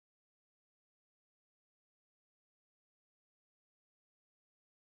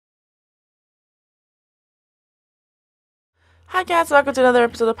Hi guys, welcome to another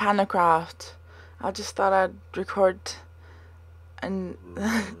episode of PandaCraft. I just thought I'd record and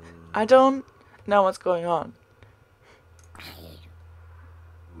I don't know what's going on.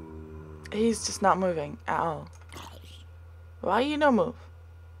 He's just not moving at all. Why you no move?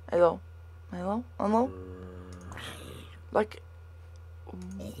 Hello? Hello? Hello? Like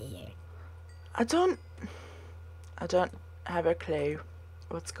I don't have a clue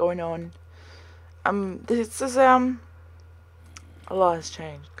what's going on. This is a lot has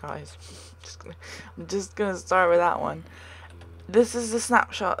changed, guys. I'm just gonna start with that one. This is the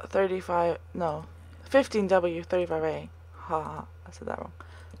snapshot 15W35A. Haha, I said that wrong.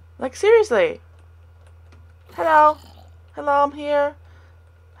 Like, seriously. Hello. Hello, I'm here.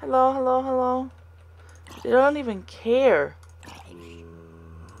 Hello, hello, hello. They don't even care.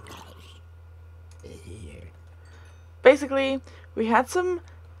 Basically, we had some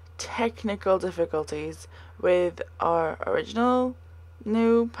technical difficulties with our original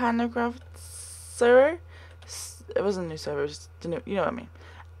new PandaCraft server. It wasn't a new server, it was just the new, you know what I mean.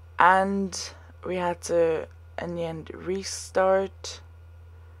 And we had to, in the end, restart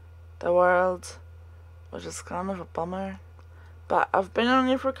the world, which is kind of a bummer. But I've been on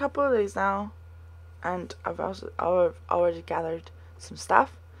here for a couple of days now, and I've already gathered some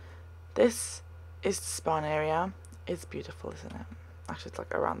stuff. This is the spawn area. It's beautiful, isn't it? Actually, it's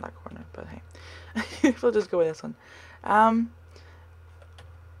like around that corner, but hey, we'll just go with this one.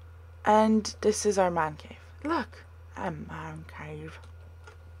 And this is our man cave. Look, a man cave.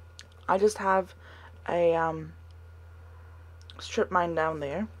 I just have a strip mine down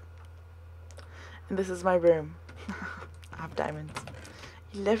there, and this is my room. I have diamonds,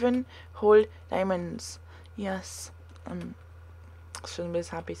 11 whole diamonds. Yes, shouldn't be as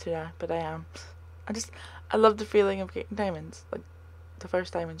happy today, but I am. I love the feeling of getting diamonds, like the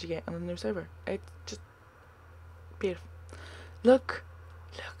first diamonds you get on the new server. It's just beautiful. Look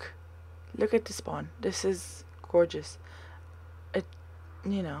at the spawn. This is gorgeous.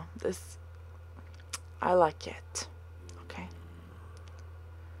 This, I like it. Okay,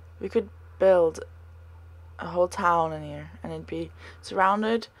 we could build a whole town in here, and it'd be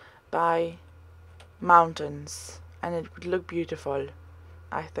surrounded by mountains, and it would look beautiful.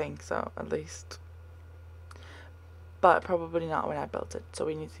 I think so, at least. But probably not when I built it, so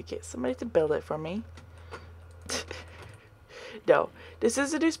we need to get somebody to build it for me. No, this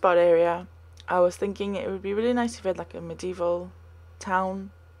is a new spot area. I was thinking it would be really nice if we had like a medieval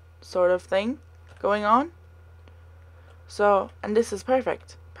town sort of thing going on. So, and this is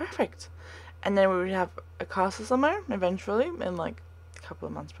perfect. And then we would have a castle somewhere eventually, in like a couple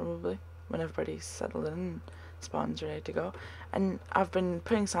of months probably, when everybody's settled in and spawn's ready to go. And I've been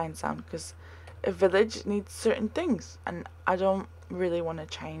putting signs down because a village needs certain things, and I don't really want to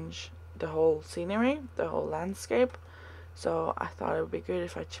change the whole scenery, the whole landscape. So I thought it would be good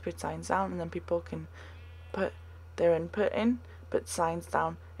if I put signs down, and then people can put their input in, put signs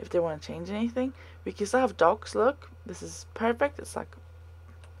down if they want to change anything. We can still have docks. Look, this is perfect. It's like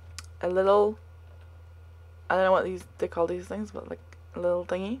a little, I don't know what they call these things, but like a little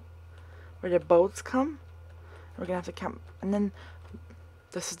thingy where the boats come. We're gonna have to camp, and then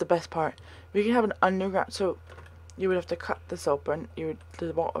this is the best part. We can have an underground. So you would have to cut this open. The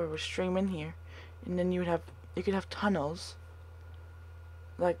water would stream in here, and then you could have tunnels,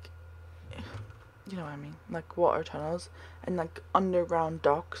 like, you know what I mean, like water tunnels, and like underground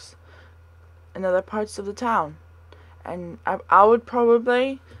docks in other parts of the town. And I would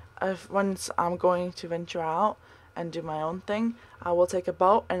probably, once I'm going to venture out and do my own thing, I will take a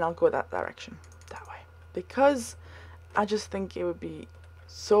boat and I'll go that direction, that way, because I just think it would be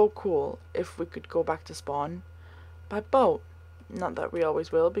so cool if we could go back to spawn by boat. Not that we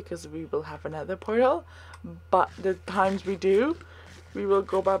always will, because we will have another portal, but the times we do, we will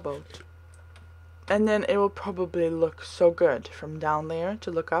go by boat. And then it will probably look so good from down there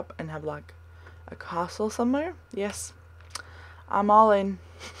to look up and have like a castle somewhere. Yes, I'm all in.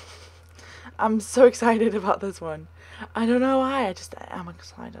 I'm so excited about this one. I don't know why, I'm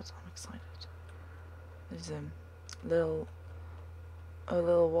excited. There's a little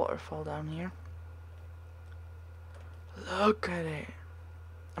waterfall down here. Look at it.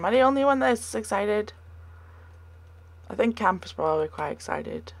 Am I the only one that's excited? I think Camp is probably quite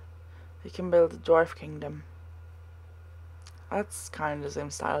excited. He can build a dwarf kingdom. That's kind of the same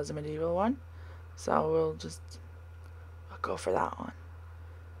style as a medieval one, so we'll go for that one.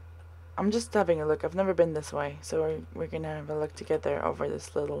 I'm just having a look. I've never been this way, so we're gonna have a look together over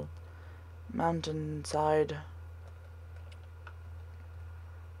this little mountainside.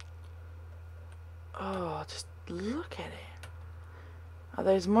 Oh, just look at it. Oh,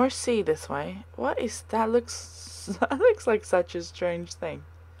 there's more sea this way. What is that? That looks like such a strange thing,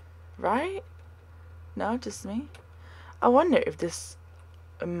 right? No, just me. I wonder if this.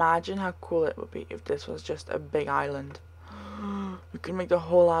 Imagine how cool it would be if this was just a big island. We could make the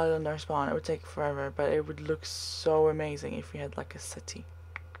whole island our spawn. It would take forever, but it would look so amazing if we had like a city.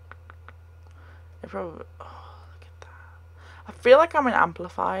 It probably. Oh, look at that. I feel like I'm an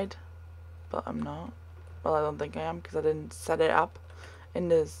amplified, but I'm not. Well, I don't think I am because I didn't set it up in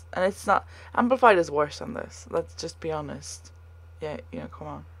this. And it's not. Amplified is worse than this. Let's just be honest. Yeah, you know, come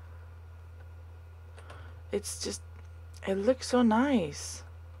on. It's just. It looks so nice.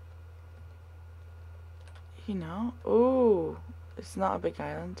 You know? Ooh. It's not a big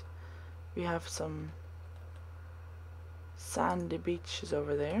island. We have some sandy beaches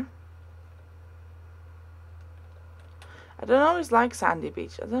over there. I don't always like sandy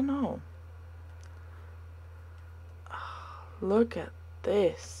beach. I don't know. Oh, look at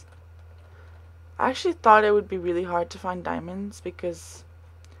this. I actually thought it would be really hard to find diamonds because,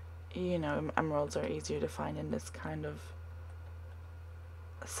 you know, emeralds are easier to find in this kind of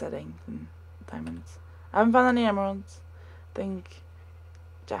setting than diamonds. I haven't found any emeralds. I think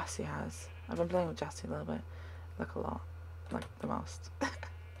Jassy has. I've been playing with Jassy a little bit. Like a lot. Like the most.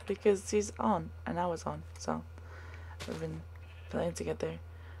 Because he's on and I was on. So I've been playing to get there.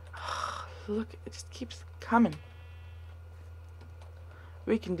 Oh, look, it just keeps coming.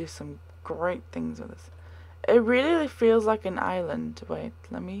 We can do some great things with this. It really feels like an island. Wait,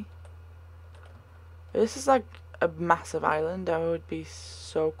 let me. This is like a massive island. That would be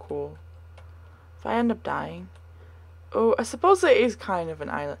so cool. If I end up dying. Oh, I suppose it is kind of an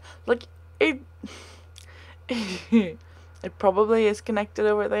island. Like, it. It probably is connected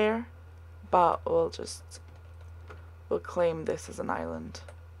over there. But we'll claim this as an island.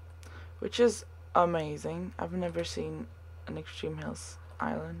 Which is amazing. I've never seen an Extreme Hills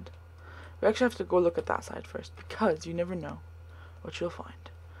island. We actually have to go look at that side first. Because you never know what you'll find.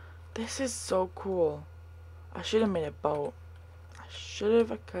 This is so cool. I should have made a boat. I should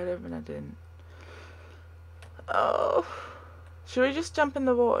have, I could have, and I didn't. Oh. Should we just jump in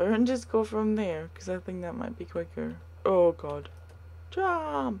the water and just go from there? Because I think that might be quicker. Oh god.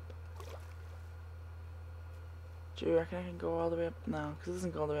 Jump! Do you reckon I can go all the way up? No, because it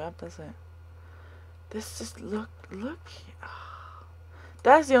doesn't go all the way up, does it? This just look.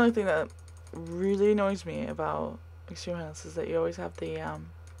 That's the only thing that really annoys me about Extreme Hills is that you always have the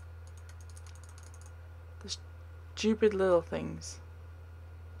stupid little things.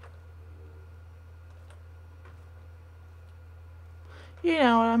 You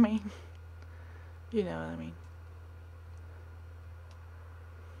know what I mean. You know what I mean.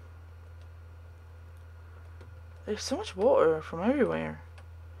 There's so much water from everywhere.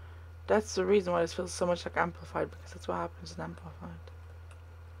 That's the reason why this feels so much like Amplified, because that's what happens in Amplified.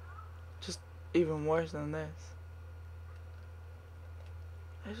 Just even worse than this.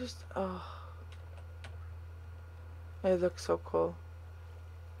 It's just, oh. It looks so cool.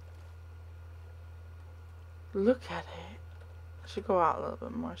 Look at it. I should go out a little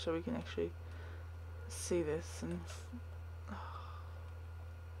bit more so we can actually see this. And oh.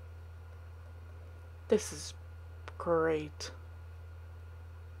 This is great.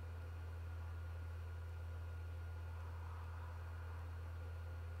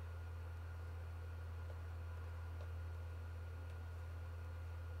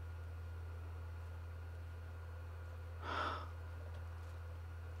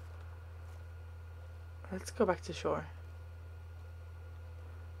 Let's go back to shore.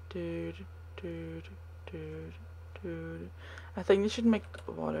 Dude. I think they should make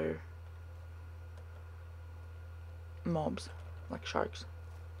water mobs, like sharks.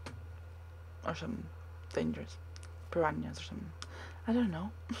 Or something dangerous. Piranhas or something. I don't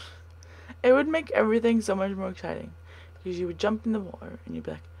know. It would make everything so much more exciting. Because you would jump in the water and you'd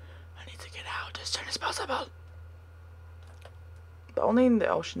be like, I need to get out as soon as possible. But only in the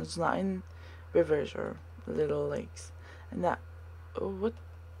ocean, it's not in rivers or little lakes. And that, oh, what?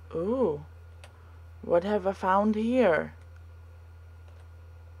 Oh, what have I found here?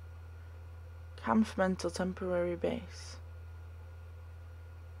 Campmental temporary base.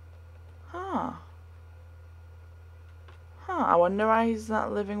 Huh. I wonder why he's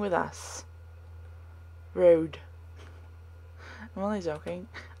not living with us. Rude. I'm only joking.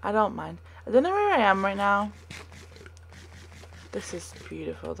 I don't mind. I don't know where I am right now. This is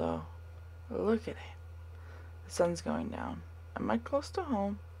beautiful though. Look at it. The sun's going down. Am I close to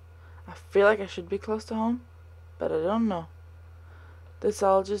home? I feel like I should be close to home, but I don't know. This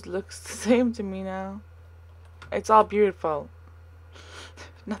all just looks the same to me now. It's all beautiful.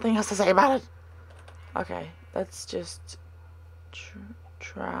 Nothing else to say about it. Okay, let's just...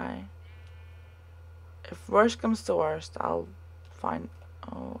 try. If worst comes to worst, I'll find...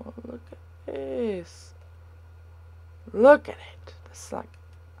 Oh, look at this. Look at it. That's like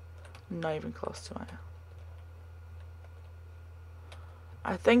not even close to it.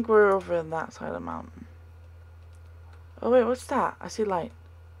 I think we're over on that side of the mountain. Oh wait, what's that? I see light.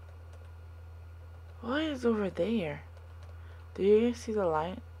 What is over there? Do you guys see the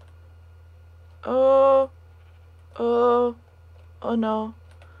light? Oh, oh, oh no.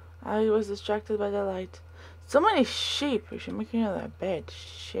 I was distracted by the light. So many sheep. We should make another bed.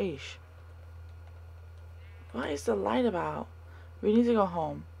 Sheesh. What is the light about? We need to go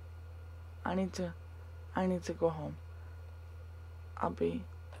home. I need to go home.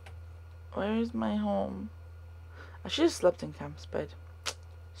 Where is my home? I should have slept in Camp's bed.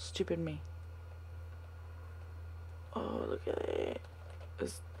 Stupid me. Oh, look at it.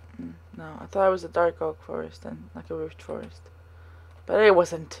 No, I thought it was a dark oak forest and like a roofed forest. But it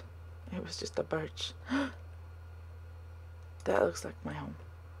wasn't. It was just a birch. That looks like my home.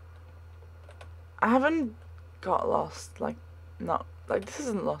 I haven't got lost. Like, not like this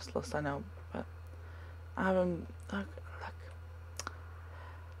isn't lost, I know, but I haven't. Look.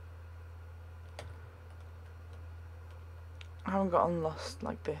 I haven't gotten lost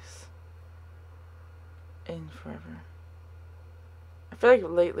like this in forever. I feel like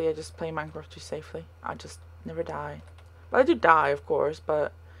lately I just play Minecraft too safely. I just never die. Well, I do die, of course,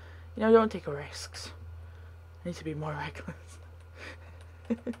 but you know, don't take risks. I need to be more reckless.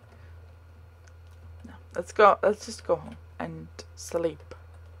 No, let's go. Let's just go home and sleep.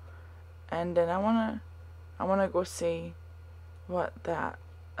 And then I wanna go see what that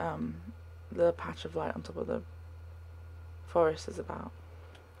little patch of light on top of the forest is about.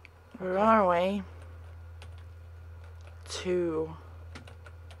 We're on our way to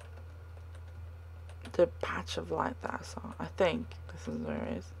the patch of light that I saw. I think this is where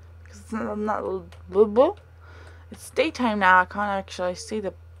it is. Because it's not it's daytime now. I can't actually see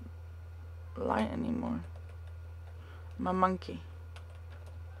the light anymore. My monkey.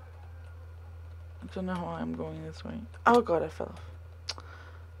 I don't know why I'm going this way. Oh god, I fell off.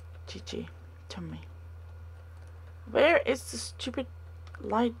 GG. To me. Where is the stupid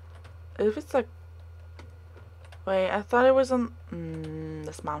light? If it's like... Wait, I thought it was on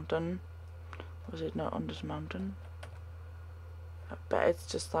this mountain. Was it not on this mountain? I bet it's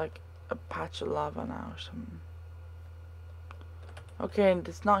just like a patch of lava now or something. Okay, and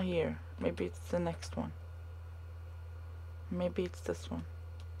it's not here. Maybe it's the next one. Maybe it's this one.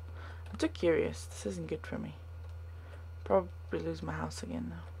 I'm too curious. This isn't good for me. Probably lose my house again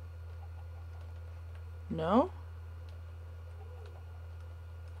now. No?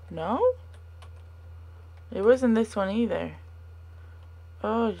 No? It wasn't this one either.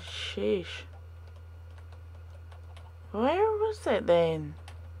 Oh, sheesh. Where was it then?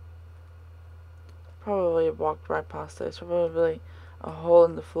 Probably walked right past it. It's probably a hole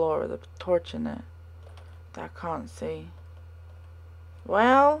in the floor with a torch in it that I can't see.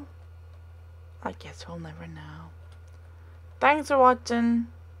 Well, I guess we'll never know. Thanks for watching,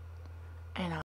 and